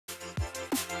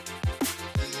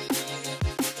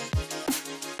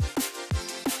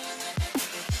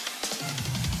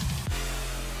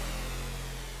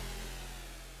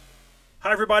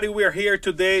Hi everybody, we are here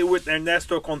today with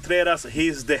Ernesto Contreras.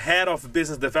 He's the head of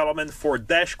business development for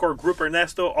Dash Core Group.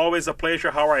 Ernesto, always a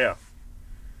pleasure. How are you?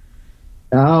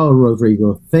 Oh,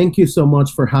 Rodrigo, thank you so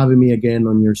much for having me again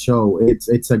on your show.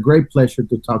 It's a great pleasure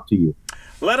to talk to you.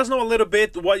 Let us know a little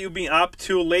bit what you've been up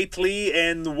to lately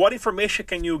and what information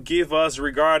can you give us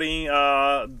regarding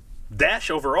Dash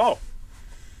overall?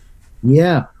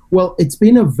 Yeah, well, it's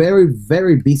been a very,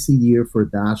 very busy year for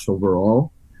Dash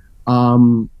overall.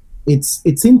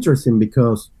 It's interesting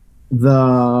because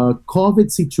the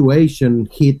COVID situation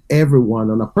hit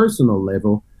everyone on a personal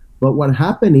level. But what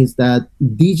happened is that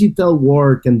digital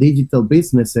work and digital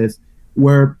businesses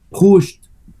were pushed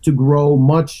to grow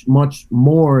much, much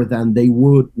more than they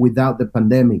would without the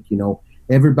pandemic. You know,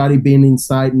 everybody being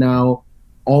inside now,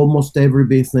 almost every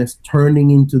business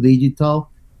turning into digital.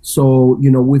 So,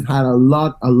 you know, we've had a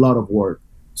lot of work.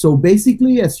 So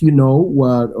basically, as you know,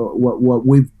 what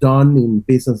we've done in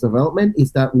business development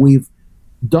is that we've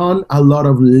done a lot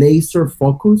of laser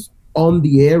focus on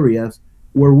the areas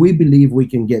where we believe we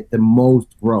can get the most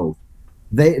growth.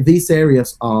 These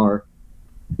areas are,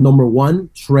 number one,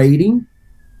 trading,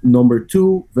 number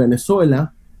two,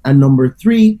 Venezuela, and number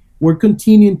three, we're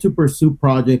continuing to pursue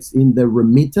projects in the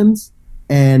remittance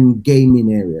and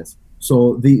gaming areas.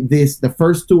 So the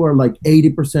first two are like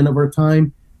 80% of our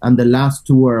time, and the last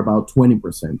two are about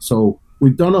 20%. So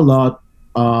we've done a lot.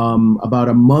 About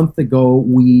a month ago,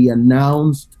 we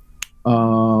announced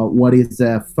what is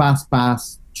a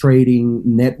FastPass trading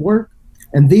network.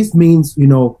 And this means, you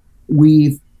know,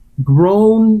 we've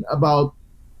grown about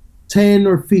 10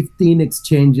 or 15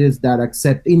 exchanges that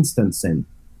accept instant send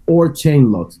or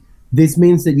chain locks. This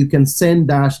means that you can send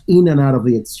Dash in and out of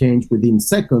the exchange within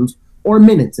seconds or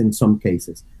minutes in some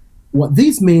cases. What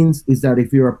this means is that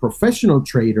if you're a professional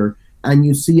trader and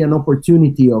you see an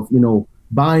opportunity of, you know,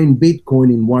 buying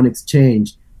Bitcoin in one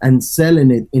exchange and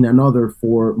selling it in another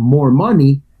for more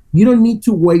money, you don't need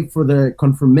to wait for the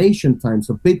confirmation times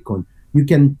of Bitcoin. You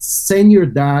can send your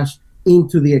Dash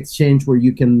into the exchange where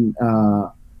you can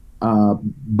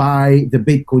buy the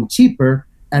Bitcoin cheaper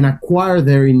and acquire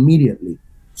there immediately.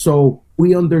 So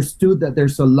we understood that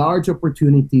there's a large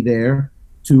opportunity there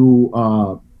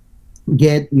to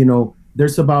get, you know,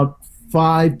 there's about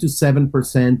 5 to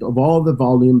 7% of all the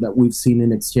volume that we've seen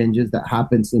in exchanges that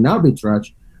happens in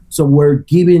arbitrage. So we're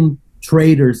giving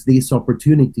traders this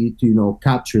opportunity to, you know,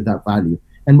 capture that value.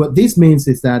 And what this means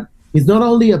is that it's not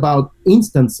only about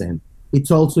instant send,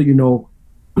 it's also, you know,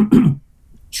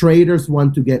 traders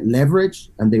want to get leverage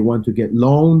and they want to get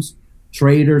loans.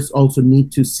 Traders also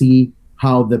need to see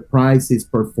how the price is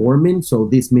performing. So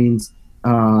this means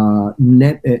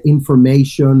net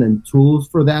information and tools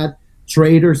for that.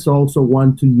 Traders also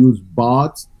want to use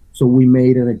bots. So we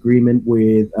made an agreement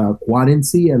with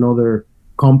Quadency and other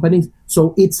companies.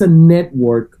 So it's a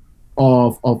network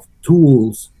of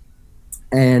tools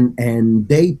and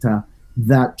data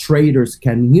that traders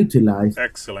can utilize.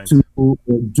 Excellent. To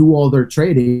do all their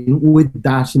trading with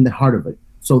Dash in the heart of it.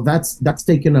 So that's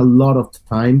taken a lot of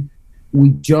time. We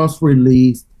just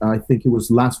released, I think it was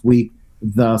last week,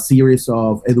 the series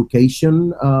of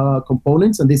education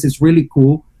components, and this is really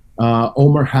cool.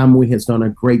 Omar Hamwi has done a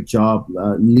great job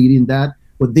leading that.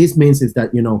 What this means is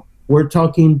that, you know, we're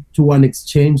talking to an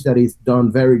exchange that is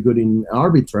done very good in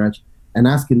arbitrage and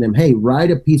asking them, hey,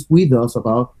 write a piece with us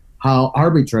about how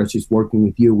arbitrage is working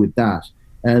with you with Dash.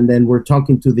 And then we're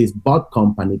talking to this bot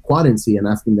company, Quadency, and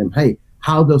asking them, hey,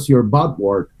 how does your bot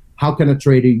work? How can a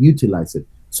trader utilize it?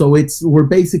 So we're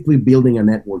basically building a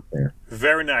network there.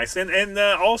 Very nice. And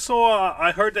also,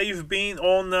 I heard that you've been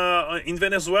on in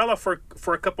Venezuela for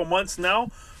a couple months now.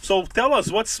 So tell us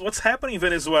what's happening in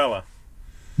Venezuela.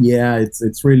 Yeah,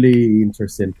 it's really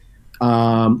interesting.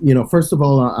 You know, first of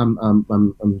all,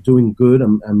 I'm doing good.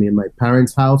 I'm in my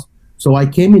parents' house. So I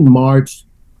came in March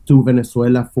to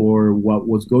Venezuela for what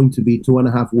was going to be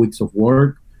 2.5 weeks of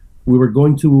work. We were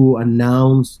going to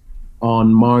announce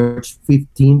on March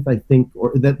 15th, I think,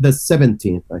 or the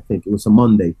 17th, I think it was a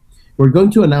Monday. We're going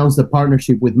to announce the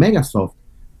partnership with Megasoft,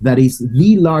 that is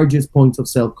the largest point of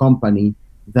sale company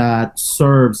that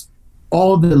serves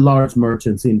all the large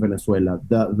merchants in Venezuela.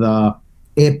 The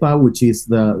EPA, which is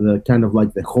the kind of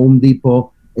like the Home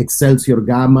Depot, Excelsior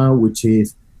Gamma, which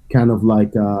is kind of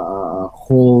like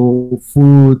Whole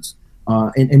Foods,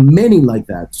 and many like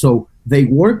that. So they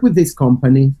work with this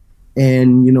company,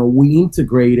 and, you know, we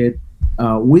integrated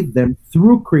with them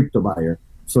through CryptoBuyer.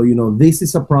 So, you know, this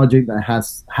is a project that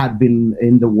had been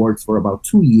in the works for about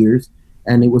 2 years,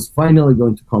 and it was finally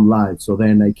going to come live. So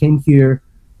then I came here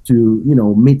to, you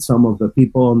know, meet some of the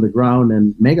people on the ground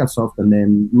and Megasoft, and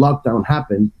then lockdown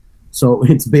happened. So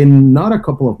it's been not a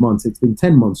couple of months, it's been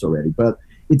 10 months already. But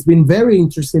it's been very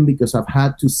interesting because I've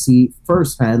had to see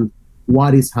firsthand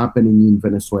what is happening in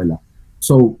Venezuela.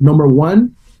 So, number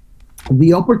one,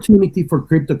 the opportunity for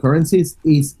cryptocurrencies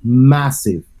is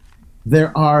massive.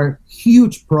 There are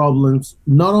huge problems,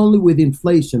 not only with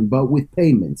inflation, but with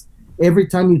payments. Every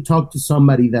time you talk to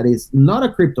somebody that is not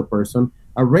a crypto person,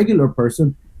 a regular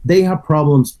person, they have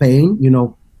problems paying.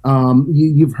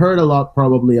 You've heard a lot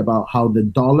probably about how the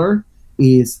dollar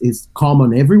is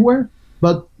common everywhere.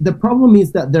 But the problem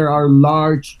is that there are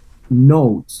large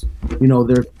notes.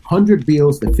 There's 100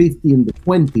 bills, the 50 and the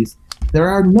 20s. There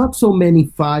are not so many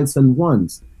fives and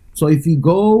ones. So if you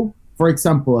go, for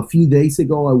example, a few days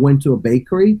ago, I went to a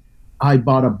bakery. I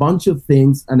bought a bunch of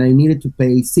things and I needed to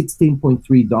pay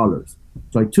 $16.3.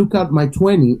 So I took out my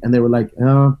 20 and they were like,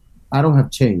 I don't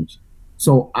have change.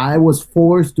 So I was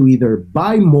forced to either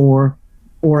buy more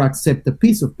or accept a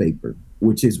piece of paper,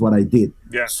 which is what I did.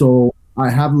 Yeah. So I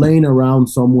have laying around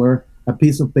somewhere a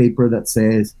piece of paper that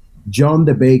says John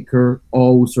the baker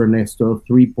owes Ernesto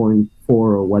 3.4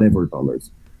 or whatever dollars.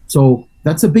 So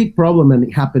that's a big problem and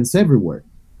it happens everywhere.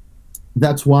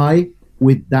 That's why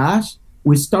with Dash,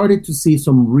 we started to see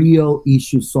some real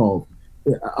issues solved.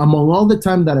 Among all the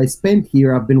time that I spent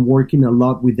here, I've been working a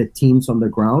lot with the teams on the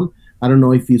ground. I don't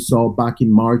know if you saw back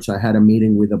in March, I had a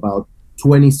meeting with about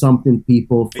 20-something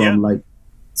people from like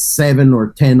 7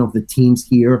 or 10 of the teams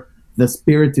here. The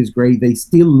spirit is great. They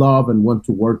still love and want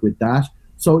to work with Dash.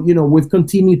 So, we've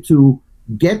continued to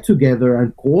get together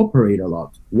and cooperate a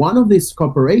lot. One of these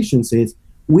cooperations is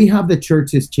we have the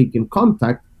Church's Chicken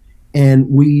contact, and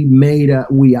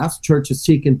we asked Church's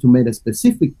Chicken to make a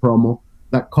specific promo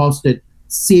that costed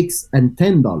 $6 and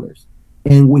 $10.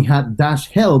 And we had Dash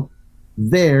help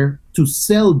there to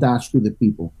sell Dash to the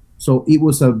people. So it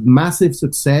was a massive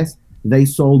success. They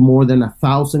sold more than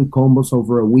 1,000 combos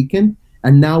over a weekend.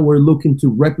 And now we're looking to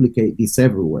replicate this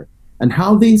everywhere. And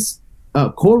how this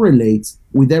correlates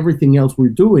with everything else we're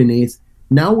doing is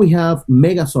now we have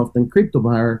Megasoft and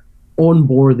CryptoBuyer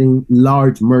onboarding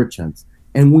large merchants.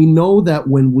 And we know that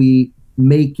when we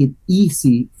make it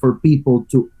easy for people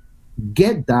to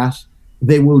get Dash,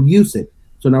 they will use it.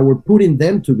 So now we're putting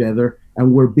them together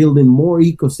and we're building more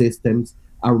ecosystems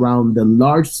around the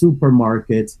large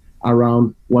supermarkets,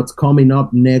 around what's coming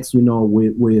up next,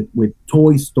 with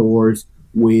toy stores,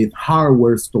 with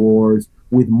hardware stores,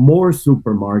 with more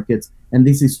supermarkets. And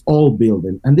this is all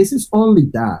building. And this is only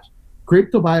Dash.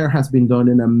 CryptoBuyer has been doing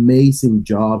an amazing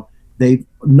job. They've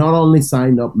not only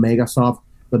signed up Megasoft,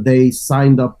 but they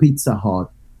signed up Pizza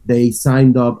Hut. They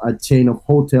signed up a chain of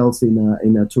hotels in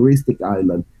a touristic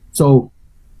island. So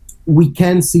we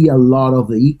can see a lot of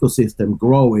the ecosystem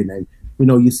growing. And,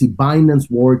 you see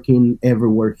Binance working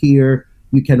everywhere here.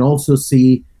 You can also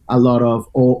see a lot of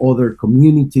other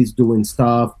communities doing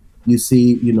stuff. You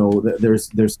see,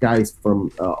 there's guys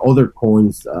from other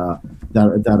coins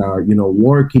that are,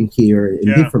 working here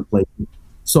in different places.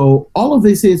 So all of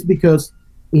this is because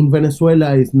in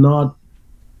Venezuela is not,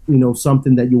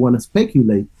 something that you want to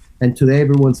speculate. And today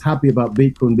everyone's happy about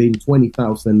Bitcoin being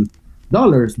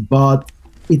 $20,000, but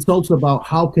it's also about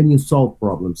how can you solve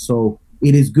problems. So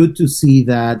it is good to see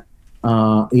that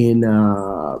in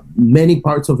many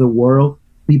parts of the world,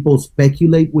 people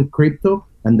speculate with crypto,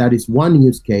 and that is one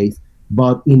use case.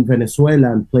 But in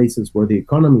Venezuela and places where the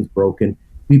economy is broken,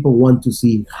 people want to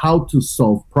see how to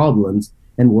solve problems,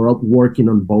 and we're working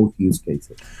on both use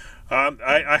cases.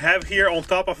 I have here on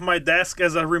top of my desk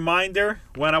as a reminder,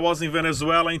 when I was in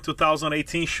Venezuela in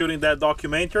 2018 shooting that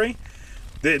documentary,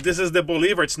 this is the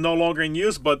Bolivar. It's no longer in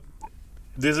use, but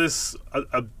this is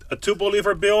a 2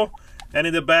 Bolivar bill, and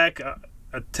in the back a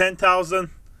 10,000,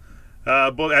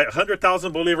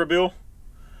 100,000 Bolivar bill.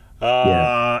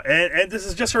 And this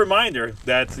is just a reminder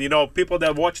that, people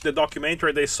that watched the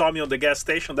documentary, they saw me on the gas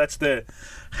station. That's the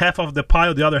half of the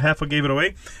pile, the other half I gave it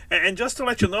away. And just to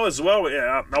let you know as well,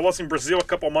 I was in Brazil a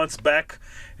couple months back,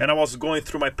 and I was going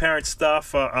through my parents'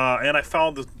 stuff, and I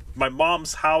found my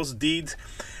mom's house deed,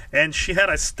 and she had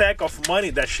a stack of money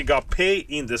that she got paid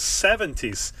in the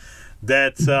 70s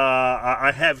that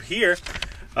I have here.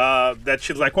 That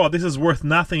she's like, well, this is worth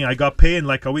nothing. I got paid, and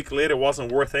like a week later, it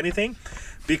wasn't worth anything.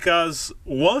 Because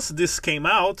once this came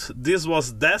out, this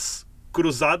was 10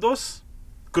 Cruzeiros.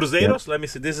 Let me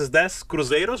see, this is 10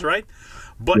 Cruzeiros, right?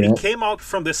 But it came out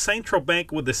from the central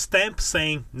bank with the stamp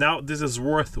saying, now this is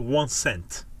worth 1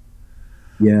 cent.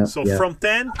 So from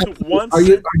 10 to 1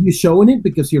 cent. Are you showing it?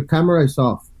 Because your camera is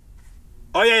off.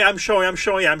 Oh yeah, I'm showing.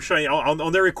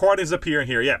 On the recordings up here,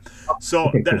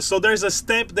 So so there's a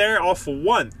stamp there of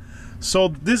 1. So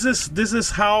this is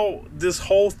how this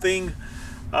whole thing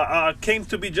came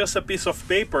to be just a piece of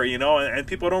paper, you know, and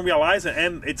people don't realize it,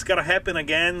 and it's gonna happen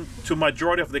again to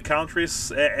majority of the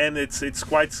countries, and it's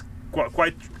quite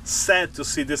sad to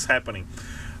see this happening.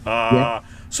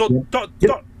 So go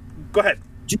ahead.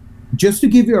 Just to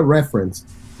give you a reference,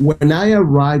 when I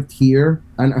arrived here,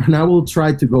 and I will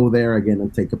try to go there again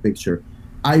and take a picture,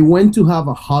 I went to have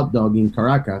a hot dog in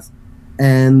Caracas,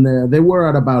 and they were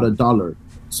at about $1.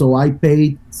 So I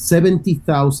paid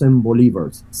 70,000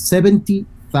 bolivars.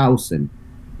 70,000.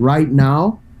 Right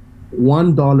now,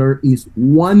 $1 is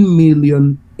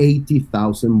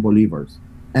 1,080,000 bolivars.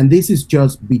 And this is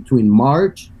just between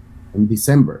March and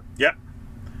December. Yeah.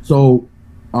 So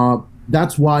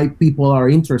that's why people are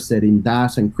interested in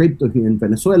Dash and crypto here in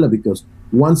Venezuela, because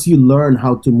once you learn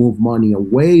how to move money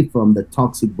away from the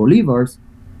toxic bolivars,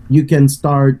 you can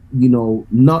start, you know,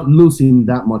 not losing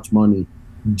that much money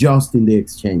just in the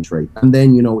exchange rate. And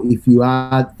then, you know, if you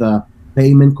add the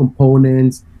payment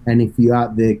components, and if you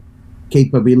add the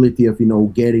capability of, you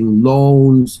know, getting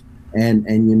loans and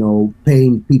you know,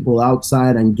 paying people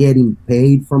outside and getting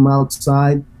paid from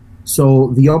outside,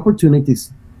 so the opportunity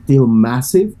is still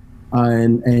massive.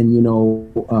 And you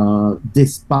know,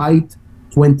 despite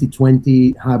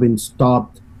 2020 having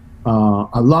stopped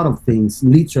a lot of things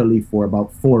literally for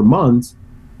about 4 months,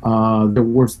 there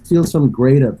were still some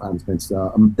great advancements.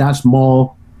 Dash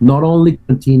Mall not only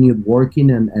continued working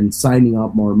and signing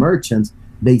up more merchants,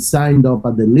 they signed up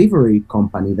a delivery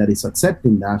company that is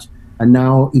accepting Dash. And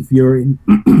now if you're in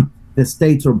the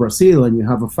States or Brazil and you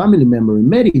have a family member in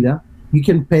Merida, you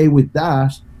can pay with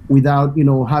Dash without, you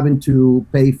know, having to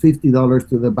pay $50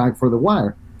 to the bank for the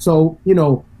wire. So, you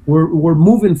know, we're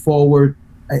moving forward.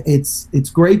 It's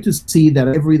great to see that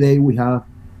every day we have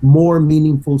more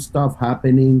meaningful stuff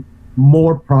happening,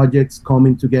 more projects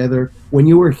coming together. When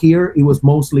you were here, it was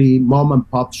mostly mom and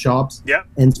pop shops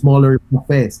and smaller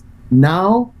cafes.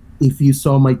 Now, if you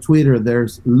saw my Twitter,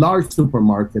 there's large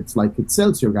supermarkets like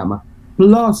Excelsior Gamma,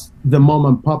 plus the mom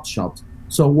and pop shops.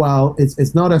 So while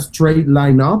it's not a straight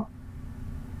line up,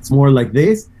 it's more like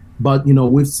this, but, you know,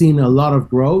 we've seen a lot of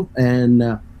growth,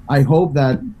 and I hope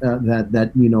that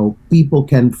you know, people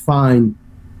can find,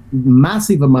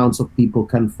 massive amounts of people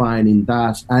can find in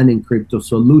Dash and in crypto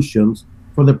solutions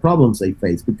for the problems they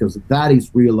face, because that is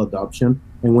real adoption.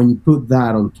 And when you put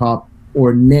that on top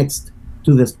or next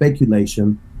to the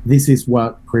speculation, this is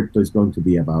what crypto is going to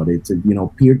be about. It's, you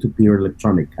know, peer-to-peer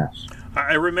electronic cash.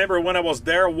 I remember when I was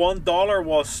there, $1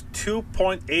 was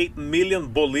 2.8 million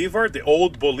bolivar, the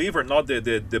old bolivar, not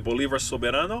the bolivar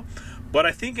soberano. But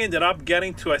I think I ended up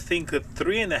getting to, I think,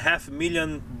 3.5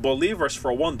 million bolivars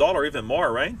for $1, even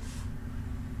more, right?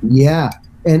 Yeah,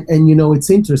 and you know, it's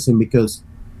interesting because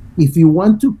if you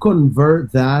want to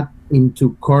convert that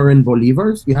into current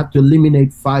bolivars, you have to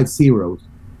eliminate 5 zeros.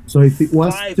 So if it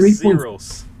was 5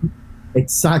 zeros,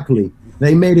 exactly,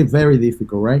 they made it very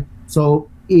difficult, right? So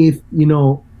if, you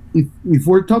know, if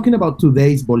we're talking about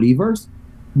today's bolivars,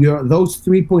 those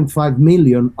 3.5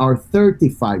 million are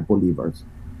 35 bolivars.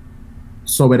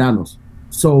 Soberanos.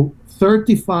 So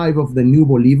 35 of the new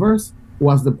bolivars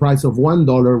was the price of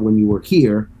 $1 when you were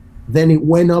here. Then it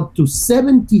went up to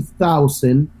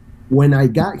 70,000 when I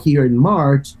got here in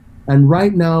March, and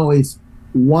right now it's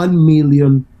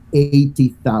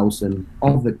 1,080,000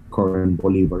 of the current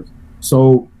bolivars.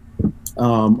 So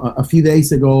a few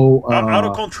days ago, out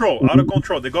of control. Out of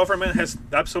control. The government has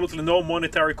absolutely no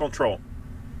monetary control.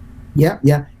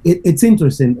 Yeah. It's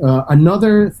interesting.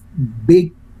 Another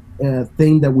big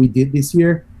thing that we did this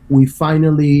year, we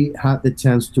finally had the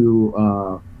chance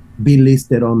to be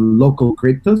listed on local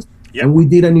cryptos, and we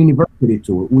did an university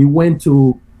tour. We went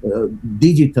to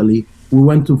digitally. We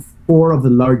went to 4 of the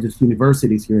largest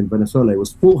universities here in Venezuela. It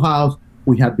was full house.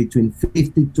 We had between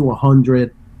 50 to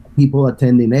 100 people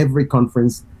attending every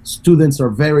conference. Students are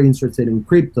very interested in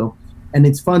crypto, and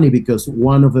it's funny because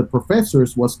one of the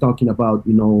professors was talking about,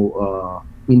 you know,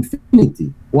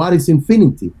 infinity. What is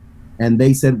infinity? And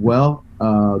they said, well,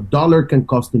 dollar can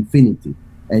cost infinity.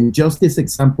 And just this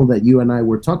example that you and I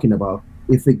were talking about,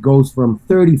 if it goes from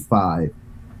 35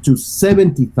 to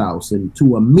 70,000 to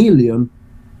 1 million,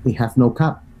 it has no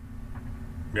cap.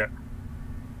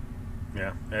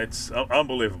 Yeah, it's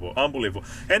unbelievable.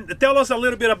 And tell us a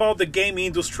little bit about the game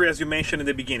industry, as you mentioned in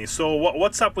the beginning. So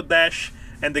what's up with Dash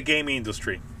and the game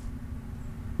industry?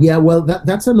 Yeah, well,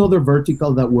 that's another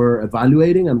vertical that we're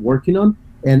evaluating and working on.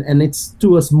 And it's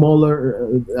to a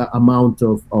smaller amount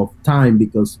of time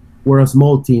because we're a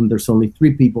small team. There's only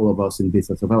 3 people of us in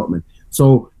business development.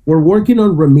 So we're working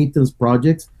on remittance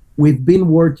projects. We've been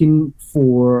working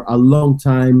for a long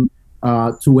time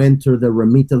to enter the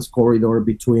remittance corridor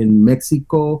between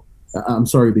between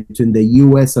the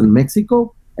US and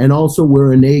Mexico. And also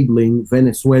we're enabling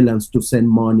Venezuelans to send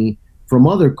money from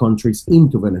other countries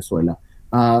into Venezuela.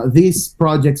 These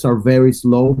projects are very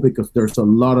slow because there's a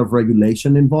lot of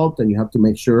regulation involved, and you have to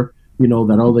make sure,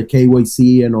 that all the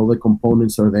KYC and all the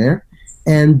components are there.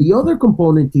 And the other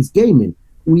component is gaming.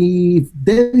 We've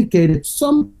dedicated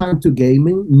some time to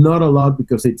gaming, not a lot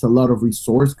because it's a lot of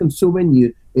resource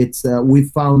consuming. We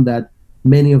found that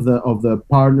many of the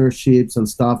partnerships and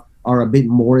stuff are a bit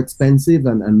more expensive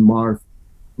and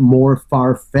more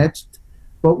far-fetched.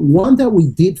 But one that we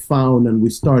did found and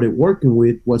we started working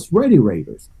with was Ready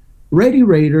Raiders. Ready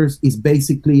Raiders is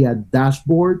basically a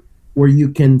dashboard where you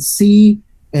can see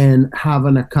and have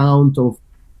an account of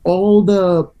all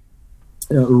the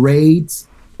raids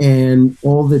and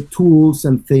all the tools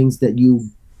and things that you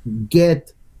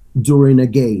get during a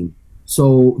game.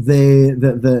 So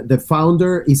the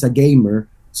founder is a gamer,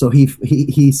 so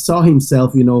he saw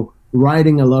himself,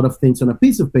 writing a lot of things on a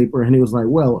piece of paper, and he was like,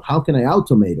 well, how can I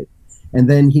automate it? And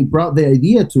then he brought the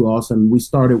idea to us, and we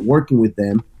started working with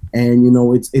them. And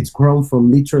it's grown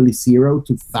from literally 0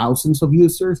 to thousands of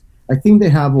users. I think they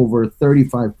have over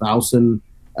 35,000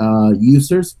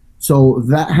 users. So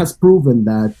that has proven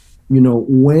that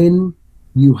when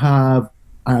you have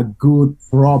a good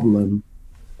problem,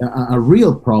 a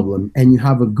real problem, and you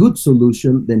have a good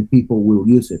solution, then people will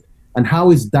use it. And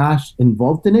how is Dash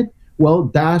involved in it? Well,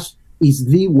 Dash is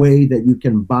the way that you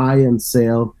can buy and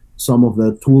sell some of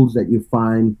the tools that you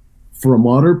find from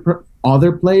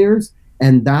other players,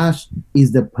 and Dash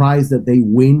is the prize that they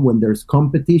win when there's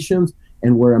competitions,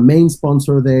 and we're a main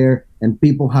sponsor there, and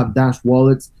people have Dash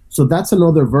wallets. So that's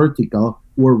another vertical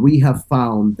where we have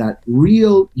found that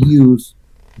real use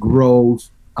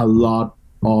grows a lot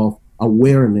of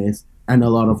awareness and a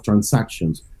lot of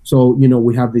transactions. So,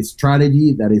 we have this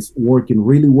strategy that is working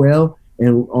really well,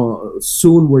 and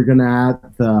soon we're going to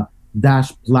add the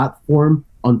Dash platform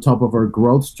on top of our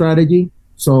growth strategy.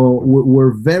 So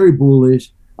we're very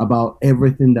bullish about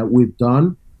everything that we've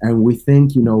done, and we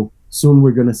think, soon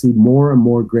we're going to see more and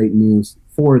more great news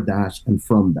for Dash and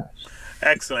from Dash.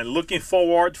 Excellent. Looking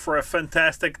forward for a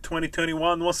fantastic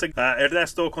 2021. Once again,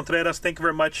 Ernesto Contreras, thank you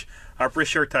very much. I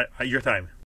appreciate your time.